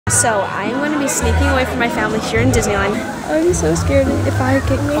So I'm going to be sneaking away from my family here in Disneyland. I'm so scared if I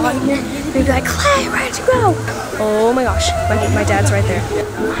get caught here. They'd be like, Clay, where'd you go? Oh my gosh, my dad's right there.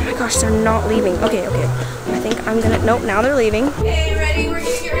 Oh my gosh, they're not leaving. Okay. I think I'm gonna, nope, now they're leaving. Okay, ready? We're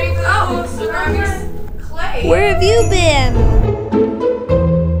gonna get ready to go. So grab your Clay. Where have you been?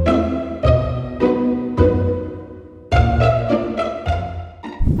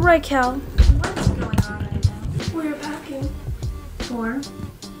 Right, Cal. What's going on right now? We're packing for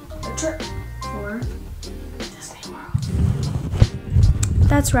a trip for Disney World.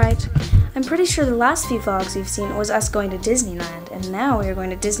 That's right. I'm pretty sure the last few vlogs you've seen was us going to Disneyland, and now we are going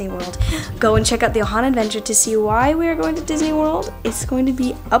to Disney World. Go and check out the Ohana Adventure to see why we are going to Disney World. It's going to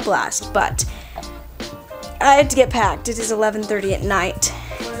be a blast, but I had to get packed. It is 11:30 at night,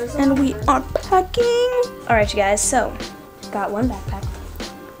 and we are packing. All right, you guys, so got one backpack.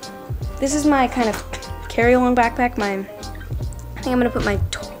 This is my kind of carry-along backpack. I think I'm gonna put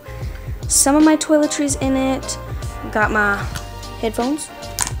some of my toiletries in it. Got my headphones.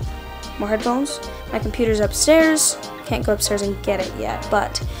 More headphones. My computer's upstairs. Can't go upstairs and get it yet,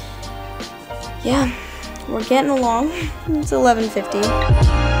 but yeah, we're getting along. It's 11:50.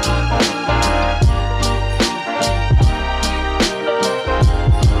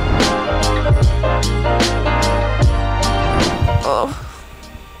 Oh,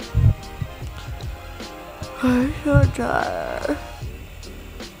 I'm so tired.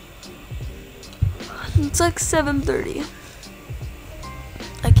 It's like 7:30.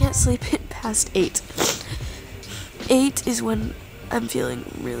 I can't sleep it past 8. 8 is when I'm feeling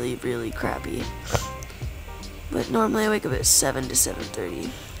really, really crappy. But normally I wake up at 7 to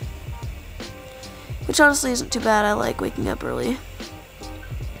 7:30. Which honestly isn't too bad. I like waking up early.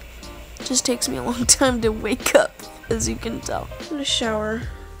 It just takes me a long time to wake up, as you can tell. I'm gonna shower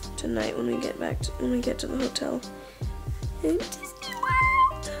tonight when we get to the hotel in Disney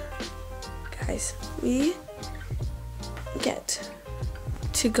World. Guys, we get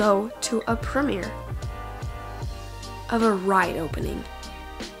to go to a premiere of a ride opening.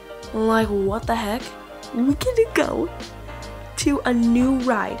 Like, what the heck? We get to go to a new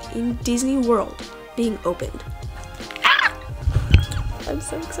ride in Disney World being opened. Ah! I'm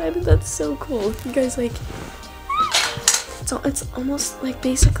so excited. That's so cool. You guys, like, it's almost like,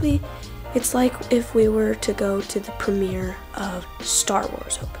 basically, it's like if we were to go to the premiere of Star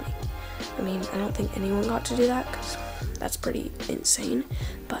Wars opening. I mean, I don't think anyone got to do that because that's pretty insane,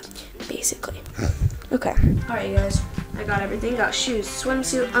 but basically. Okay. Alright, you guys. I got everything. Got shoes,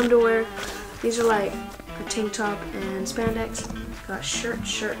 swimsuit, underwear. These are like a tank top and spandex. Got shirt,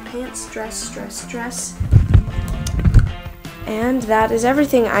 pants, dress. And that is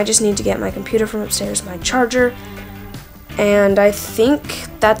everything. I just need to get my computer from upstairs, my charger, and I think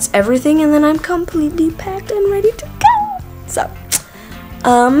that's everything, and then I'm completely packed and ready to go. So,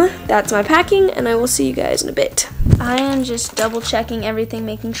 that's my packing, and I will see you guys in a bit. I am just double checking everything,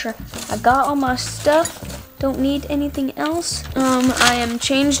 making sure I got all my stuff. Don't need anything else. I am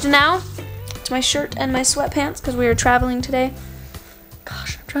changed now. It's my shirt and my sweatpants because we are traveling today.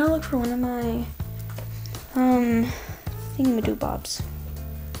 Gosh, I'm trying to look for one of my thingamadoo-bobs.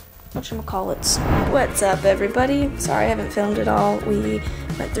 Whatchamacallits. What's up, everybody? Sorry I haven't filmed it all. We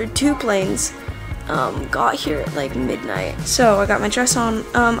went through 2 planes. Got here at like midnight. So I got my dress on.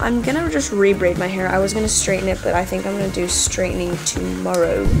 I'm gonna just re-braid my hair. I was gonna straighten it, but I think I'm gonna do straightening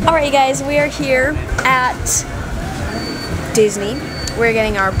tomorrow. Alright, you guys, we are here at Disney. We're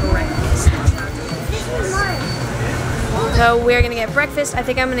getting our breakfast. So we're gonna get breakfast. I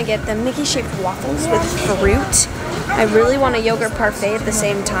think I'm gonna get the Mickey-shaped waffles with fruit. I really want a yogurt parfait at the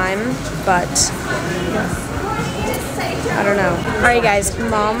same time, but I don't know. Alright, guys,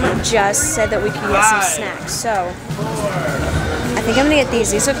 Mom just said that we could get some snacks, so I think I'm gonna get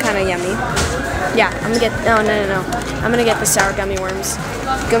these. These look kind of yummy. Yeah, I'm gonna get, no. I'm gonna get the sour gummy worms.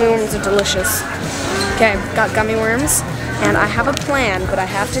 Gummy worms are delicious. Okay, got gummy worms, and I have a plan, but I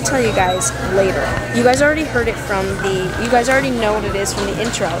have to tell you guys later. You guys already heard it from you guys already know what it is from the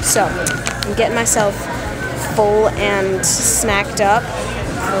intro, so I'm getting myself full and snacked up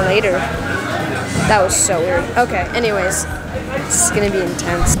for later. That was so weird. Okay, anyways, this is gonna be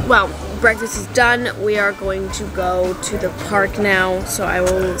intense. Well, breakfast is done. We are going to go to the park now, so I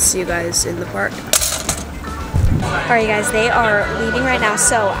will see you guys in the park. Alright, guys, they are leaving right now,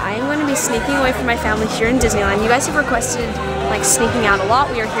 so I am going to be sneaking away from my family here in Disneyland. You guys have requested, like, sneaking out a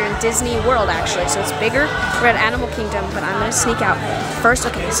lot. We are here in Disney World, actually, so it's bigger. We're at Animal Kingdom, but I'm going to sneak out first.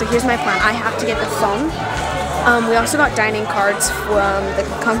 Okay, so here's my plan. I have to get the phone. We also got dining cards from the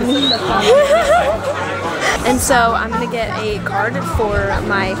company. And so I'm going to get a card for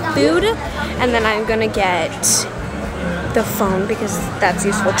my food, and then I'm going to get the phone because that's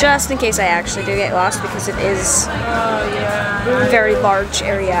useful just in case I actually do get lost because it is a very large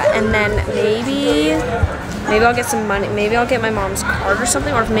area. And then maybe I'll get some money. Maybe I'll get my mom's card or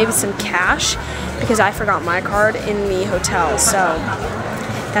something, or maybe some cash because I forgot my card in the hotel. So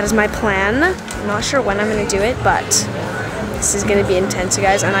that is my plan. I'm not sure when I'm going to do it, but this is going to be intense, you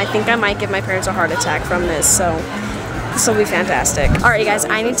guys. And I think I might give my parents a heart attack from this. So this will be fantastic. All right, guys,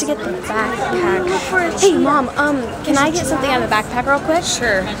 I need to get the backpack. Hey, Mom, can I get something out of the backpack real quick?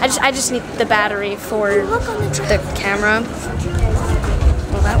 Sure. I just need the battery for the camera.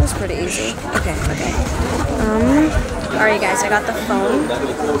 Well, that was pretty easy. Okay. All right, guys, I got the phone,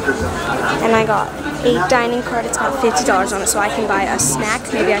 and I got a dining card. It's got $50 on it, so I can buy a snack.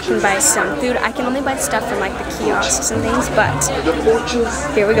 Maybe I can buy some food. I can only buy stuff from like the kiosks and things, but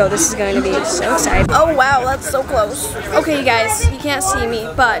here we go. This is going to be so exciting. Oh, wow, that's so close. Okay, you guys, you can't see me,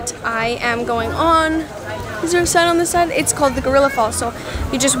 but I am going on. Is there a sign on this side? It's called the Gorilla Falls, so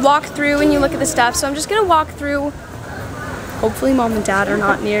you just walk through and you look at the stuff. So I'm just going to walk through. Hopefully Mom and Dad are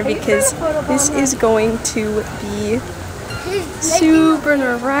not near because this is going to be super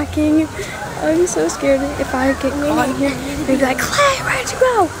nerve-wracking. I'm so scared if I get caught in here. They'd be like, Clay, where'd you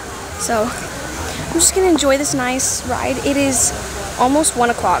go? So I'm just gonna enjoy this nice ride. It is almost 1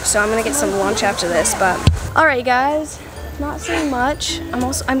 o'clock, so I'm gonna get some lunch after this. But all right, guys, not so much.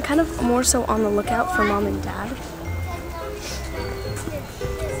 I'm kind of more so on the lookout for Mom and Dad.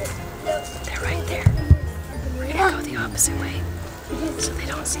 They're right there. We're gonna go the opposite way so they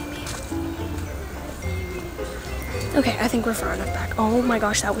don't see me. Okay, I think we're far enough back. Oh my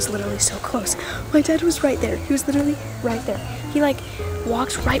gosh, that was literally so close. My dad was right there. He was literally right there. He like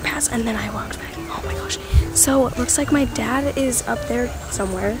walked right past and then I walked back. Oh my gosh. So it looks like my dad is up there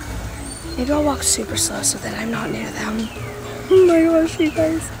somewhere. Maybe I'll walk super slow so that I'm not near them. Oh my gosh, you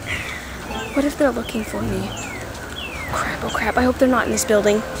guys. What if they're looking for me? Oh crap, I hope they're not in this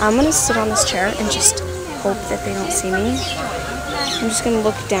building. I'm gonna sit on this chair and just hope that they don't see me. I'm just gonna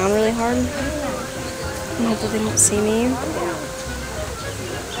look down really hard. I hope that they don't see me.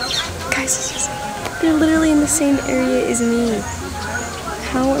 Guys, they're literally in the same area as me.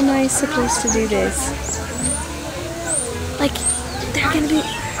 How am I supposed to do this? Like, they're gonna be...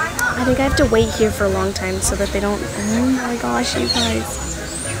 I think I have to wait here for a long time so that they don't... Oh my gosh, you guys.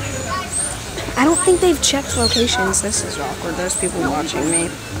 I don't think they've checked locations. This is awkward. There's people watching me.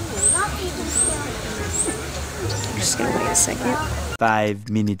 I'm just gonna wait a second. 5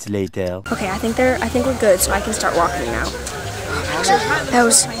 minutes later. Okay, I think we're good, so I can start walking now. That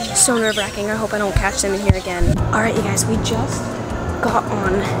was so nerve-wracking. I hope I don't catch them in here again. All right, you guys, we just got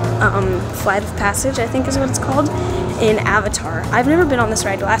on Flight of Passage, I think is what it's called, in Avatar. I've never been on this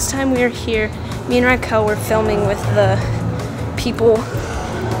ride. Last time we were here, me and Raquel were filming with the people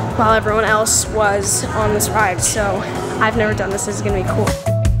while everyone else was on this ride. So I've never done this. This is gonna be cool.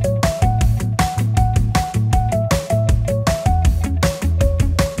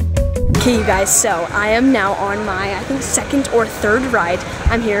 Okay, you guys, so I am now on my, I think, second or third ride.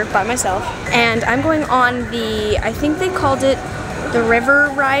 I'm here by myself, and I'm going on the, I think they called it the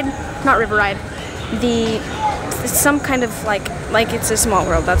river ride, not river ride, it's some kind of like it's a small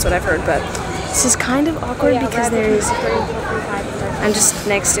world, that's what I've heard, but this is kind of awkward because I'm just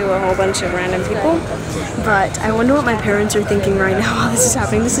next to a whole bunch of random people, but I wonder what my parents are thinking right now while this is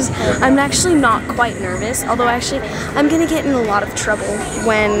happening. I'm actually not quite nervous, although actually I'm gonna get in a lot of trouble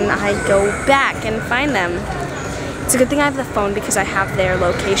when I go back and find them. It's a good thing I have the phone because I have their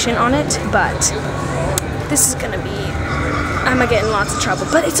location on it, but this is gonna be, I'm gonna get in lots of trouble,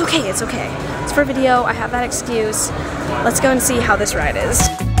 but it's okay, it's okay. It's for video, I have that excuse. Let's go and see how this ride is.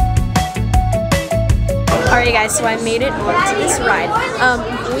 Alright guys, so I made it onto this ride.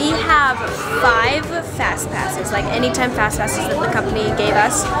 We have 5 fast passes, like anytime fast passes that the company gave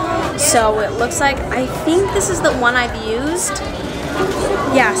us. So it looks like, I think this is the one I've used.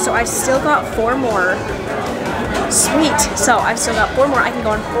 Yeah, so I still got 4 more. Sweet. So I've still got 4 more. I can go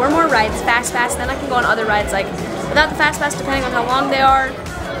on 4 more rides, fast pass, then I can go on other rides like without the fast pass depending on how long they are.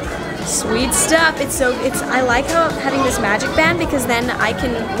 Sweet stuff. I like having this magic band because then I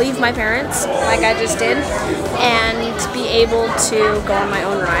can leave my parents like I just did and be able to go on my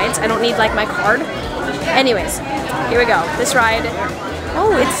own rides. I don't need like my card. Anyways, here we go. This ride,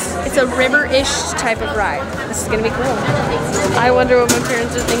 oh, it's a river-ish type of ride. This is gonna be cool. I wonder what my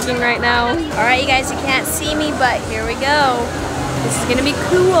parents are thinking right now. All right, you guys, you can't see me, but here we go. This is gonna be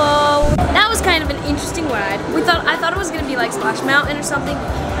cool. That was kind of an interesting ride. I thought it was gonna be like Splash Mountain or something.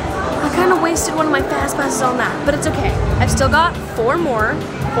 I kind of wasted one of my fast passes on that, but it's okay. I've still got 4 more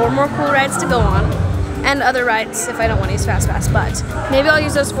cool rides to go on, and other rides if I don't want to use fast pass. But maybe I'll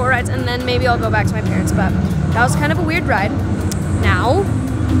use those 4 rides, and then maybe I'll go back to my parents. But that was kind of a weird ride. Now,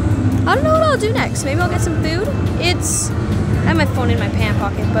 I don't know what I'll do next. Maybe I'll get some food. I have my phone in my pant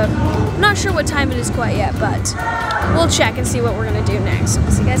pocket, but I'm not sure what time it is quite yet, but we'll check and see what we're gonna do next. So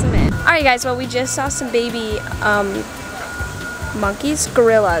I'll see you guys in a minute. All right, guys, well, we just saw some baby monkeys,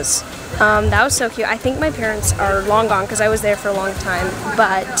 gorillas. That was so cute. I think my parents are long gone because I was there for a long time,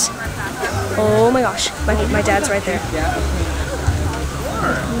 but oh my gosh, my dad's right there.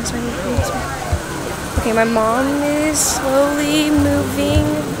 Okay, my mom is slowly moving.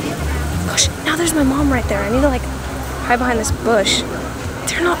 Gosh, now there's my mom right there. I need to like hide behind this bush.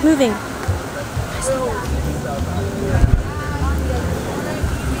 They're not moving.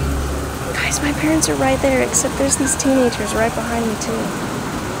 Guys, my parents are right there, except there's these teenagers right behind me too.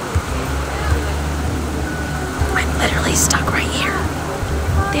 I'm literally stuck right here.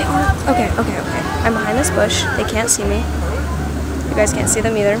 They are, okay. I'm behind this bush. They can't see me. You guys can't see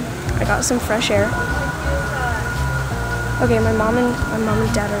them either. I got some fresh air. Okay, my mom and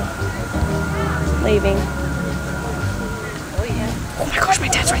dad are leaving. Oh my gosh, my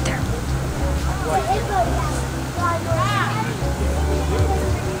dad's right there.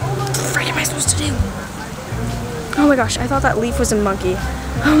 What the frick am I supposed to do? Oh my gosh, I thought that leaf was a monkey.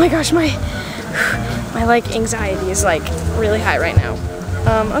 Oh my gosh, my like anxiety is like really high right now.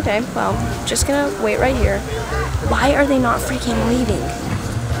 Okay, well, just gonna wait right here. Why are they not freaking leaving?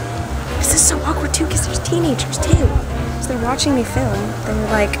 This is so awkward too, because there's teenagers too. So they're watching me film.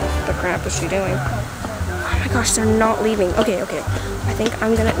 They're like, the crap is she doing? Oh my gosh, they're not leaving. Okay. I think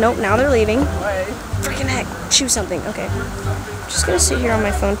I'm gonna, nope, now they're leaving. Freaking heck, choose something. Okay. I'm just gonna sit here on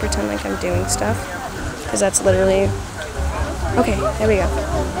my phone, pretend like I'm doing stuff. Because that's literally, okay, there we go.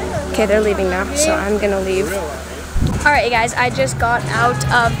 Okay, they're leaving now, so I'm gonna leave. Alright, guys, I just got out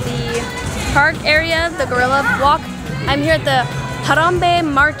of the park area, the gorilla walk. I'm here at the Harambe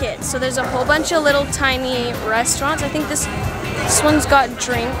Market. So there's a whole bunch of little tiny restaurants. I think this one's got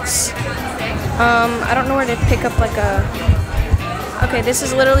drinks. I don't know where to pick up like a... Okay, this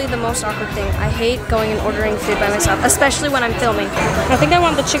is literally the most awkward thing. I hate going and ordering food by myself, especially when I'm filming. I think I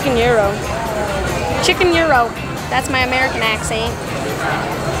want the chicken gyro. Chicken gyro. That's my American accent.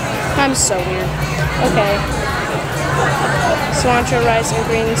 I'm so weird. Okay. Cilantro, rice, and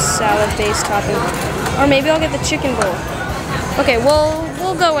green salad-based topping. Or maybe I'll get the chicken bowl. Okay,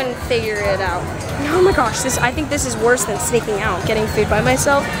 we'll go and figure it out. Oh my gosh, I think this is worse than sneaking out, getting food by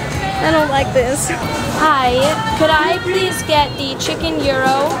myself. I don't like this. Hi, could I please get the chicken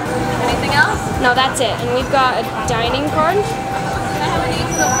gyro? Anything else? No, that's it. And we've got a dining card. Can I have any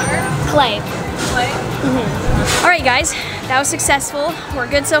silver? Clay. Play? All right, guys, that was successful. We're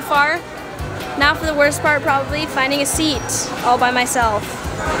good so far. Now for the worst part, probably finding a seat all by myself.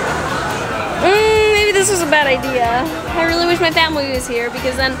 Maybe this was a bad idea. I really wish my family was here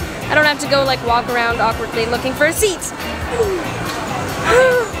because then I don't have to go like walk around awkwardly looking for a seat.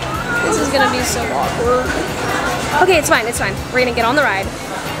 This is gonna be so awkward. Okay, it's fine. We're gonna get on the ride,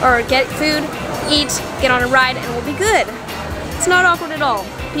 or get food, eat, get on a ride, and we'll be good. It's not awkward at all.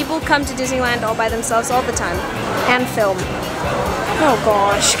 People come to Disneyland all by themselves all the time and film. Oh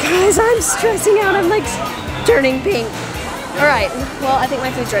gosh, guys, I'm stressing out. I'm like turning pink. All right, well, I think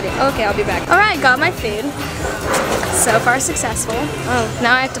my food's ready. Okay, I'll be back. All right, got my food. So far successful. Oh,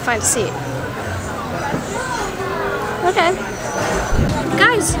 now I have to find a seat. Okay.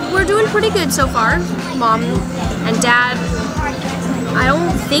 Guys, we're doing pretty good so far. Mom and Dad, I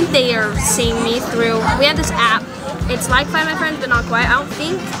don't think they are seeing me through. We have this app. It's like Find My Friends, but not quite. I don't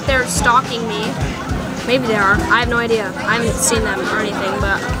think they're stalking me. Maybe they are. I have no idea. I haven't seen them or anything,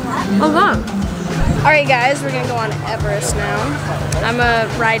 but oh god. Alright guys, we're gonna go on Everest now. I'm a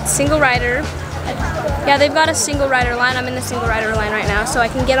single rider. Yeah, they've got a single rider line. I'm in the single rider line right now, so I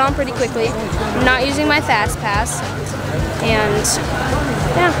can get on pretty quickly. I'm not using my fast pass. And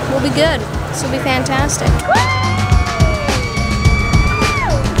yeah, we'll be good. This will be fantastic.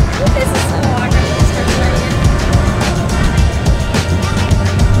 This is so awkward.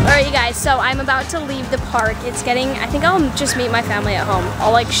 Alright you guys, so I'm about to leave the park. It's getting, I think I'll just meet my family at home.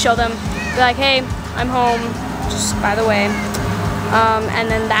 I'll like show them, be like, hey, I'm home, just by the way. And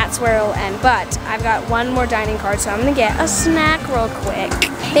then that's where it'll end. But I've got one more dining card, so I'm gonna get a snack real quick.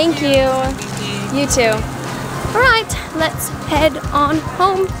 Thank you. You too. Alright, let's head on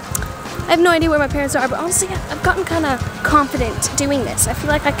home. I have no idea where my parents are, but honestly, I've gotten kind of confident doing this. I feel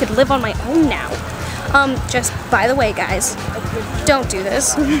like I could live on my own now. Just by the way, guys, don't do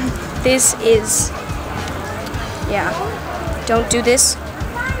this. This is, yeah, don't do this.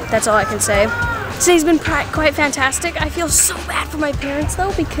 That's all I can say. Today's been quite fantastic. I feel so bad for my parents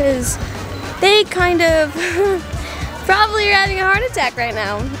though, because they kind of probably are having a heart attack right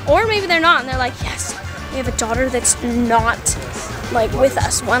now. Or maybe they're not, and they're like, yes, we have a daughter that's not like with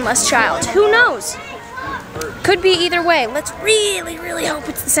us, one less child. Who knows? Could be either way. Let's really, really hope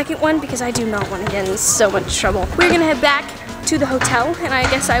it's the second one because I do not want to get in so much trouble. We're gonna head back to the hotel and I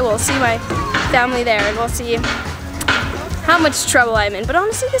guess I will see my family there and we'll see how much trouble I'm in. But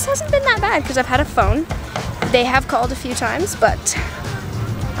honestly, this hasn't been that bad because I've had a phone. They have called a few times, but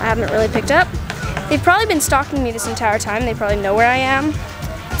I haven't really picked up. They've probably been stalking me this entire time. They probably know where I am.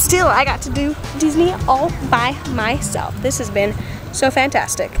 Still, I got to do Disney all by myself. This has been so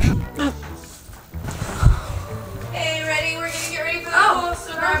fantastic. Hey, ready? We're gonna get ready for the pool.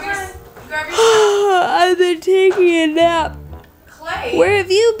 So grab your I've been taking a nap. Clay. Where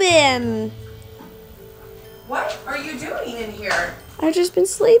have you been? What are you doing in here? I've just been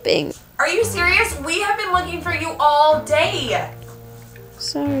sleeping. Are you serious? We have been looking for you all day.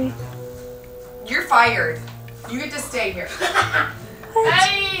 Sorry. You're fired. You get to stay here.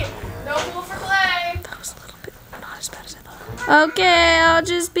 Hey, no pool for Clay. That was a little bit not as bad as I thought. Okay, I'll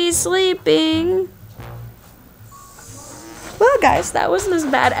just be sleeping. Well, guys, that wasn't as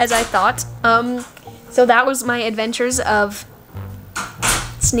bad as I thought. So that was my adventures of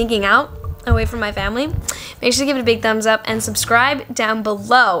sneaking out away from my family. Make sure to give it a big thumbs up and subscribe down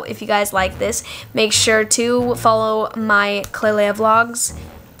below if you guys like this. Make sure to follow my Clelea vlogs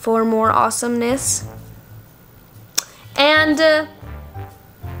for more awesomeness. And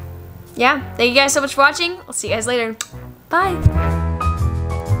yeah, thank you guys so much for watching. I'll see you guys later. Bye.